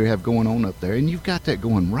spending that we have going on up there, and you've got that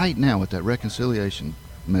going right now with that reconciliation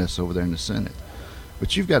mess over there in the Senate.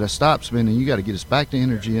 But you've got to stop spending. You got to get us back to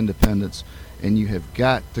energy independence. And you have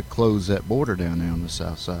got to close that border down there on the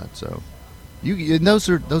south side. So, those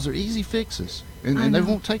are easy fixes, and they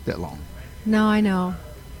won't take that long. No, I know.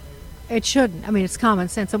 It shouldn't. I mean, it's common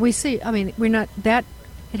sense, and we see. I mean, we're not that.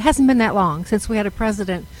 It hasn't been that long since we had a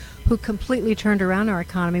president who completely turned around our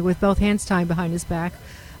economy with both hands tied behind his back,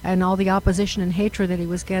 and all the opposition and hatred that he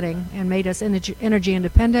was getting, and made us energy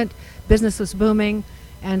independent. Business was booming.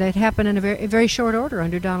 And it happened in a very short order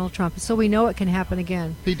under Donald Trump. So we know it can happen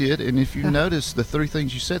again. He did. And if you notice the three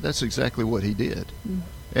things you said, that's exactly what he did. Mm.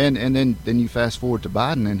 And then you fast forward to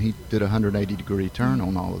Biden, and he did a 180-degree turn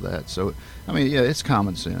on all of that. So, I mean, yeah, it's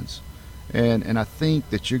common sense. And I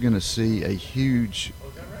think that you're going to see a huge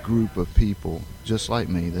group of people just like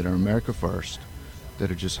me that are America first,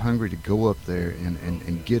 that are just hungry to go up there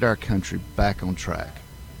and get our country back on track.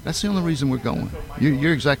 That's the only reason we're going.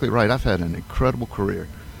 You're exactly right. I've had an incredible career.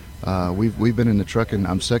 We've been in the trucking.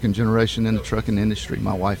 I'm second generation in the trucking industry.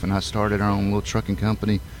 My wife and I started our own little trucking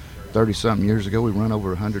company 30-something years ago. We run over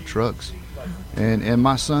 100 trucks. And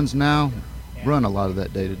my sons now run a lot of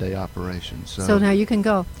that day-to-day operation. So now you can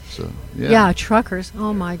go. So yeah, truckers.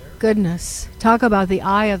 Oh, my goodness. Talk about the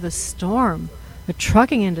eye of the storm. The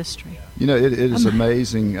trucking industry. It is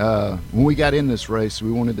amazing. When we got in this race,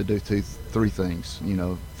 we wanted to do three things.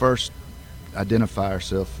 First, identify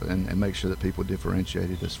ourselves and make sure that people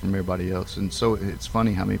differentiated us from everybody else. And so it's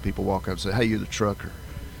funny how many people walk up and say, "Hey, you're the trucker."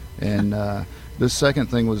 And the second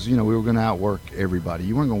thing was, we were going to outwork everybody.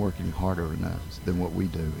 You weren't going to work any harder than what we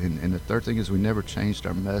do. And the third thing is we never changed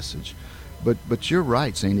our message. But you're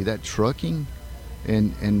right, Sandy. That trucking.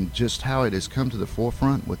 And just how it has come to the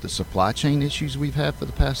forefront with the supply chain issues we've had for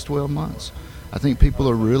the past 12 months. I think people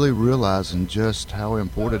are really realizing just how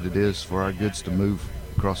important it is for our goods to move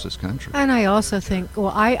across this country. And I also think,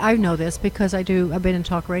 I know this because I've been in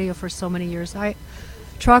talk radio for so many years.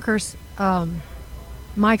 Truckers,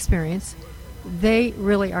 my experience, they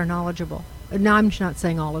really are knowledgeable. Now, I'm not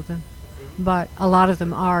saying all of them, but a lot of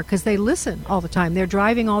them are, because they listen all the time. They're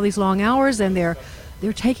driving all these long hours, and they're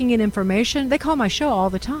taking in information. They call my show all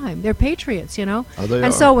the time. They're patriots, Oh, they and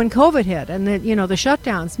are. So when COVID hit and the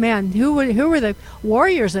shutdowns, man, who were the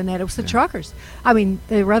warriors in that? It was the truckers. I mean,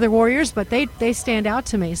 they were other warriors, but they stand out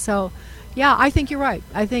to me. So, yeah, I think you're right.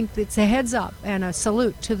 I think it's a heads up and a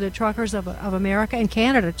salute to the truckers of America and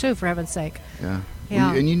Canada too, for heaven's sake. Yeah.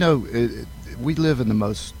 Yeah. And we live in the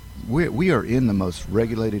most. We are in the most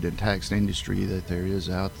regulated and taxed industry that there is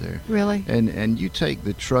out there. Really? And you take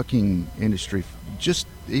the trucking industry, just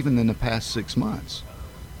even in the past 6 months,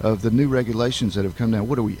 of the new regulations that have come down.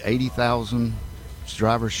 What are we, 80,000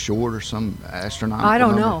 drivers short or some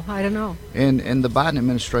astronomical number? I don't know. And the Biden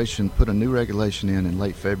administration put a new regulation in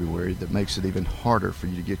late February that makes it even harder for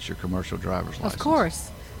you to get your commercial driver's license. Of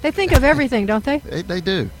course. They think of everything, don't they? They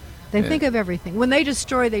do. They think of everything. When they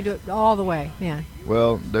destroy, they do it all the way. Yeah.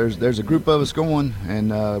 Well, there's a group of us going,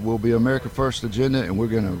 and we'll be America First agenda, and we're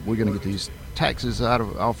gonna get these taxes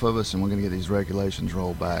off of us, and we're gonna get these regulations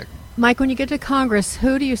rolled back. Mike, when you get to Congress,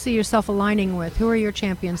 who do you see yourself aligning with? Who are your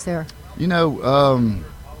champions there?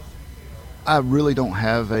 I really don't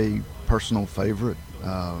have a personal favorite.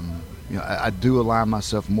 I do align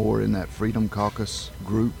myself more in that Freedom Caucus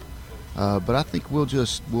group, but I think we'll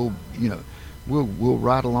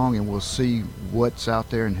ride along and we'll see what's out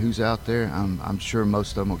there and who's out there. I'm sure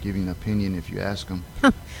most of them will give you an opinion if you ask them.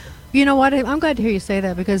 You know what? I'm glad to hear you say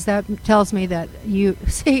that, because that tells me that you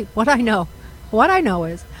see what I know. What I know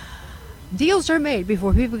is deals are made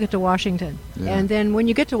before people get to Washington. Yeah. And then when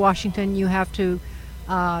you get to Washington, you have to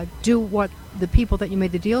do what the people that you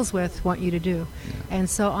made the deals with want you to do. Yeah. And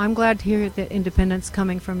so I'm glad to hear that independence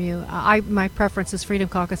coming from you. My preference is Freedom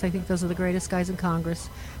Caucus. I think those are the greatest guys in Congress.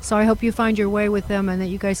 So I hope you find your way with them and that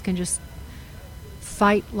you guys can just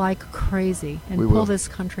fight like crazy and pull this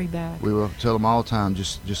country back. We will tell them all the time,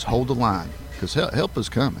 just hold the line, because help is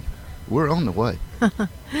coming. We're on the way.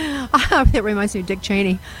 That reminds me of Dick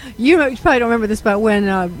Cheney. You probably don't remember this, but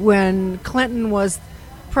when Clinton was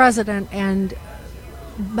president and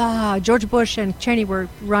George Bush and Cheney were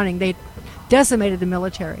running, they decimated the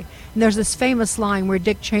military. And there's this famous line where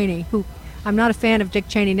Dick Cheney, who I'm not a fan of Dick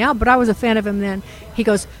Cheney now, but I was a fan of him then, he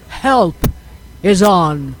goes, "Help is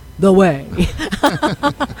on the way."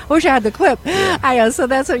 Wish I had the clip. Yeah. So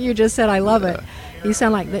that's what you just said. I love it. You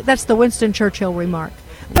sound like that's the Winston Churchill remark.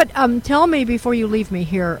 But tell me before you leave me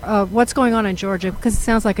here, what's going on in Georgia? Because it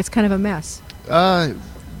sounds like it's kind of a mess.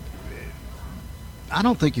 I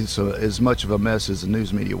don't think it's as much of a mess as the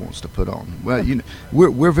news media wants to put on. Well,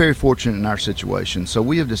 we're very fortunate in our situation, so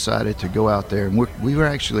we have decided to go out there, and we were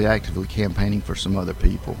actually actively campaigning for some other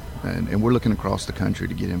people, and we're looking across the country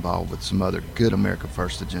to get involved with some other good America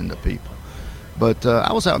First agenda people. But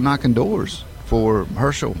I was out knocking doors for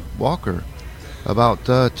Herschel Walker about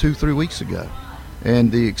 2-3 weeks ago,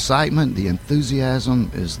 and the excitement, the enthusiasm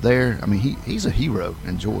is there. I mean, he's a hero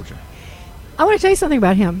in Georgia. I want to tell you something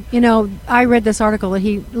about him. You know, I read this article that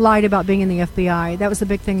he lied about being in the FBI. That was the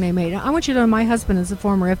big thing they made. I want you to know my husband is a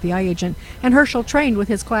former FBI agent, and Herschel trained with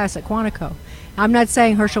his class at Quantico. I'm not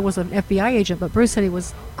saying Herschel was an FBI agent, but Bruce said he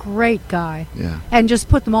was a great guy. Yeah. And just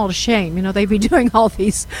put them all to shame. You know, they'd be doing all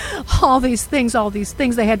these things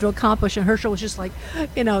they had to accomplish, and Herschel was just like,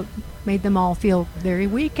 you know, made them all feel very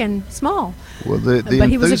weak and small. Well, but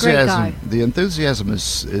he was a great guy. The enthusiasm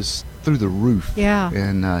is through the roof. Yeah.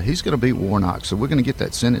 And he's going to beat Warnock, so we're going to get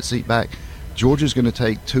that Senate seat back. Georgia's going to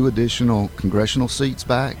take 2 additional congressional seats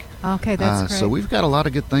back. Okay, that's great. So we've got a lot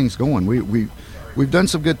of good things going. We've done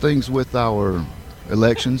some good things with our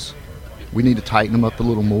elections. We need to tighten them up a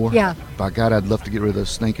little more. Yeah. By God, I'd love to get rid of those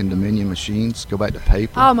stinking Dominion machines, go back to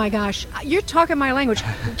paper. Oh, my gosh. You're talking my language.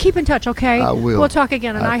 Keep in touch, okay? I will. We'll talk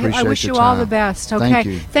again, and I wish you all the best, okay? Thank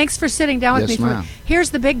you. Thanks for sitting down with Yes, me. ma'am.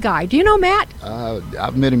 Here's the big guy. Do you know Matt?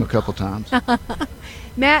 I've met him a couple times.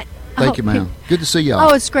 Matt. Thank you, ma'am. Good to see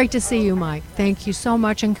y'all. Oh, it's great to see you, Mike. Thank you so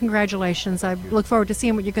much, and congratulations. I look forward to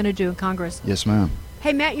seeing what you're going to do in Congress. Yes, ma'am.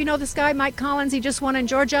 Hey, Matt, you know this guy, Mike Collins? He just won in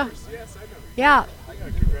Georgia? Yes, I know. Yeah. I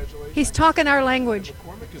got congratulations. He's talking our language.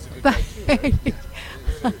 McCormick is a good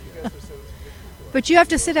guy. But you have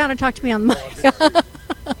to sit down and talk to me on the mic.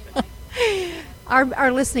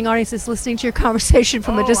 Our listening audience is listening to your conversation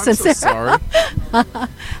from a distance. I'm so sorry.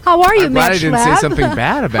 How are you, I'm Matt glad I didn't say something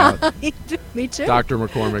bad about Me too. Dr.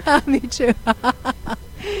 McCormick. Me too.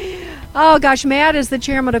 Oh, gosh, Matt is the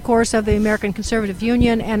chairman, of course, of the American Conservative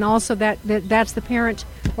Union, and also that's the parent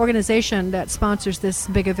organization that sponsors this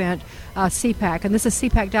big event, CPAC, and this is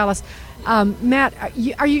CPAC Dallas. Matt,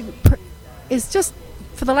 it's just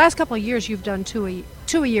for the last couple of years you've done two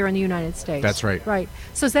a year in the United States. That's right. Right.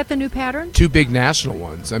 So is that the new pattern? 2 big national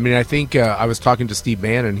ones. I mean, I think I was talking to Steve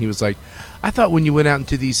Bannon, and he was like, I thought when you went out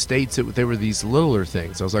into these states, there were these littler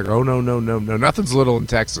things. I was like, oh, no. Nothing's little in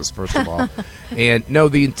Texas, first of all. And, no,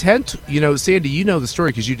 the intent, Sandy, you know the story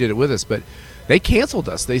because you did it with us, but they canceled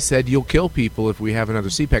us. They said, you'll kill people if we have another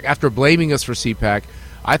CPAC. After blaming us for CPAC,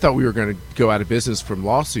 I thought we were going to go out of business from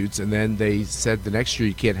lawsuits, and then they said the next year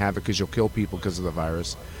you can't have it because you'll kill people because of the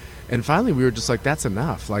virus. And finally, we were just like, that's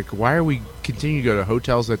enough. Like, why are we continuing to go to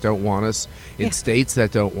hotels that don't want us, in states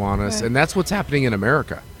that don't want us? Right. And that's what's happening in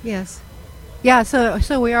America. Yes. Yeah,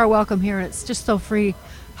 so we are welcome here. It's just so free.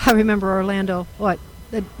 I remember Orlando, a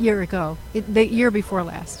year ago, the year before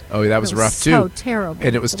last. Oh, that was rough, too. So terrible.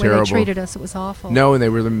 And it was the terrible. Way they treated us, it was awful. No, and they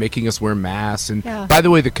were making us wear masks. And by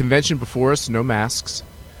the way, the convention before us, no masks.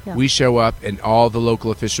 Yeah. We show up, and all the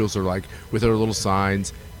local officials are like, with their little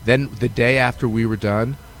signs. Then the day after we were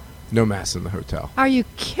done, no masks in the hotel. Are you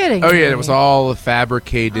kidding me? me? It was all a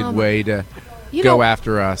fabricated way to go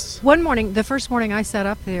after us. One morning, the first morning I sat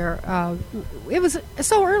up there, it was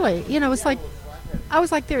so early. It's like, I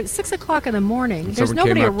was like there at 6 o'clock in the morning. And there's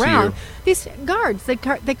nobody around. These guards, they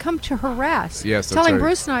come to harass. Yes, that's telling right.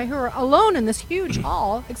 Bruce and I, who are alone in this huge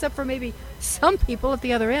hall, except for maybe some people at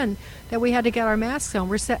the other end, that we had to get our masks on.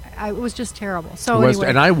 It was just terrible. So anyway.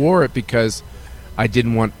 And I wore it because I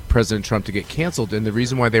didn't want President Trump to get canceled. And the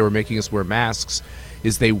reason why they were making us wear masks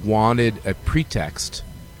is they wanted a pretext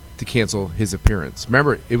to cancel his appearance.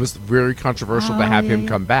 Remember, it was very controversial to have him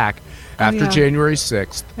come back after January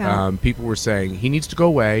 6th. Yeah. People were saying he needs to go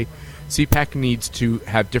away. CPAC needs to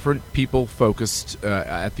have different people focused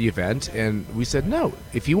at the event, and we said no.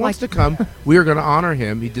 If he wants to come, we are going to honor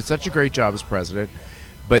him. He did such a great job as president.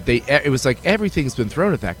 But it was like everything's been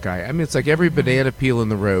thrown at that guy. I mean, it's like every banana peel in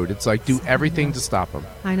the road. It's like do everything to stop him.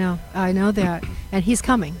 I know that. And he's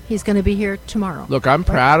coming. He's going to be here tomorrow. Look, I'm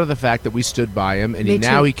proud of the fact that we stood by him, and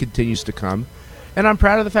now he continues to come. And I'm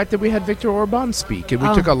proud of the fact that we had Viktor Orban speak. And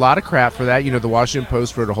we took a lot of crap for that. You know, the Washington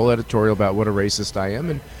Post wrote a whole editorial about what a racist I am.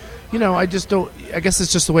 And, you know, I guess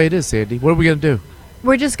it's just the way it is, Sandy. What are we going to do?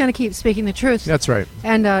 We're just going to keep speaking the truth. That's right.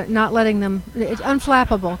 And not letting them. It's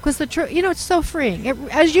unflappable because the truth. You know, it's so freeing.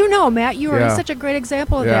 As you know, Matt, you are such a great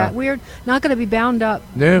example of that. We're not going to be bound up.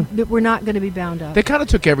 No, we're not going to be bound up. They kind of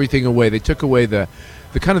took everything away. They took away the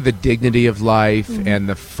kind of the dignity of life and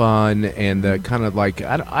the fun and the kind of like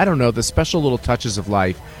I don't know, the special little touches of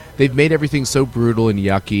life. They've made everything so brutal and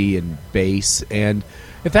yucky and base. And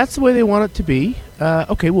if that's the way they want it to be,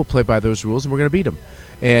 okay, we'll play by those rules and we're going to beat them.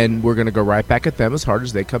 And we're going to go right back at them as hard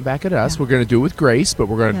as they come back at us. We're going to do it with grace, but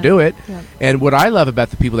we're going to do it. Yeah. And what I love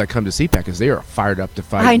about the people that come to CPAC is they are fired up to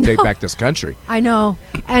fight and take back this country. I know.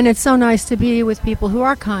 And it's so nice to be with people who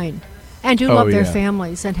are kind and do love their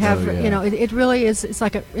families and have, you know, it really is, it's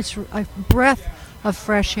like it's a breath of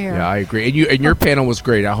fresh air. Yeah, I agree. And your panel was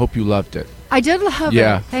great. I hope you loved it. I did love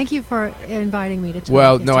it. Thank you for inviting me to talk.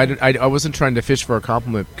 Well, no, I wasn't trying to fish for a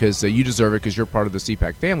compliment because you deserve it because you're part of the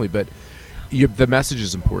CPAC family, but the message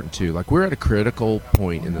is important too. Like, we're at a critical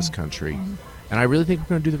point in this country, and I really think we're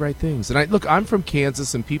going to do the right things. And I'm from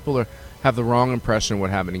Kansas, and people have the wrong impression of what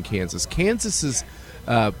happened in Kansas. Kansas's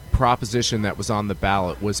proposition that was on the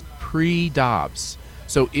ballot was pre-Dobbs,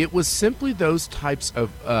 so it was simply those types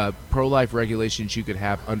of pro-life regulations you could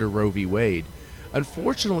have under Roe v. Wade.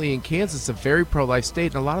 Unfortunately, in Kansas, it's a very pro-life state,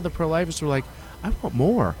 and a lot of the pro-lifers were like, "I want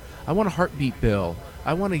more. I want a heartbeat bill.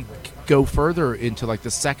 I want to go further into like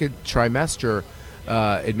the second trimester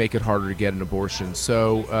and make it harder to get an abortion."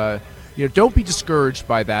 So, don't be discouraged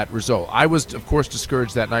by that result. I was, of course,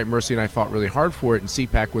 discouraged that night. Mercy and I fought really hard for it, and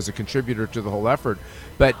CPAC was a contributor to the whole effort.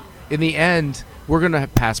 But in the end, we're going to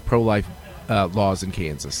pass pro-life laws in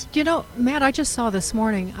Kansas. You know, Matt, I just saw this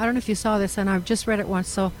morning. I don't know if you saw this, and I've just read it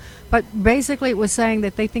once. But basically, it was saying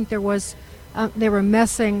that they think there was. They were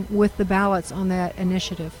messing with the ballots on that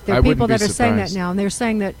initiative. There are people that are saying that now, and they're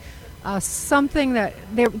saying that something that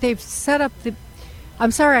they've set up the.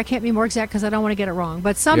 I'm sorry, I can't be more exact because I don't want to get it wrong.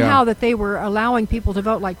 But somehow that they were allowing people to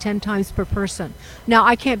vote like 10 times per person. Now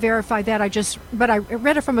I can't verify that. But I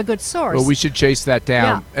read it from a good source. Well, we should chase that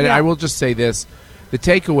down. And I will just say this: the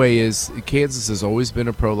takeaway is Kansas has always been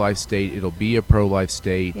a pro-life state. It'll be a pro-life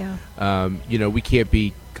state. Yeah. We can't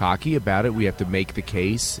be cocky about it. We have to make the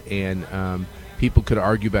case, and people could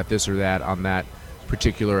argue about this or that on that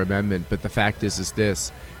particular amendment, but the fact is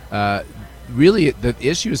this: really, the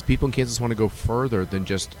issue is people in Kansas want to go further than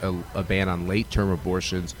just a ban on late-term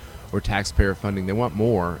abortions or taxpayer funding. They want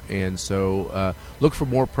more, and so look for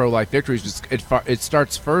more pro-life victories. It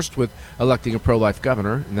starts first with electing a pro-life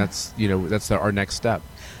governor, and that's our next step.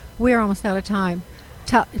 We're almost out of time.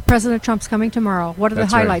 President Trump's coming tomorrow. What are the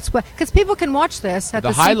highlights? Because people can watch this at the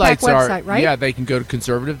CPAC website, right? Yeah, they can go to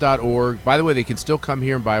conservative.org. By the way, they can still come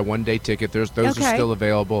here and buy a one-day ticket. Those are still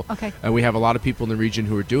available. Okay. And we have a lot of people in the region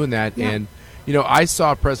who are doing that. Yeah. And, I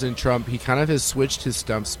saw President Trump, he kind of has switched his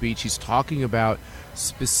stump speech. He's talking about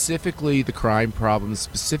specifically the crime problems,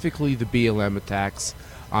 specifically the BLM attacks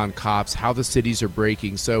on cops, how the cities are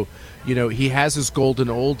breaking. So, he has his golden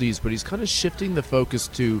oldies, but he's kind of shifting the focus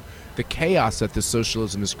to the chaos that the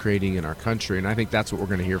socialism is creating in our country, and I think that's what we're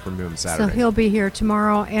going to hear from him Saturday. So he'll be here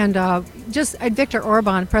tomorrow, and Viktor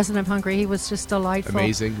Orban, president of Hungary, he was just delightful.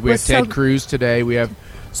 Amazing. We have Ted Cruz today. We have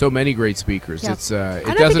so many great speakers. Yeah.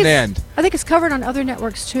 It doesn't end. I think it's covered on other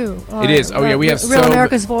networks too. It is. Oh yeah, we have Real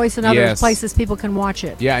America's Voice and other places people can watch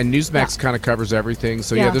it. Yeah, and Newsmax kind of covers everything.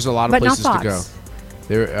 So there's a lot of places to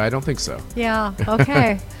go. I don't think so. Yeah.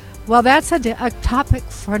 Okay. Well, that's a topic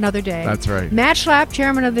for another day. That's right. Matt Schlapp,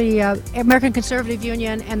 chairman of the American Conservative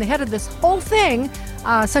Union and the head of this whole thing,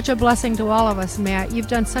 such a blessing to all of us, Matt. You've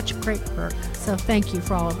done such great work, so thank you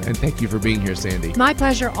for all of it. And thank you for being here, Sandy. My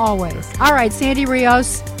pleasure always. All right, Sandy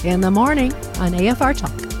Rios in the morning on AFR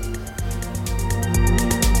Talk.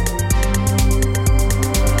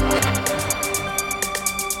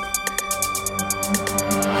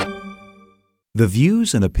 The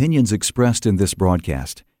views and opinions expressed in this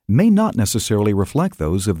broadcast may not necessarily reflect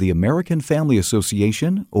those of the American Family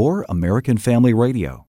Association or American Family Radio.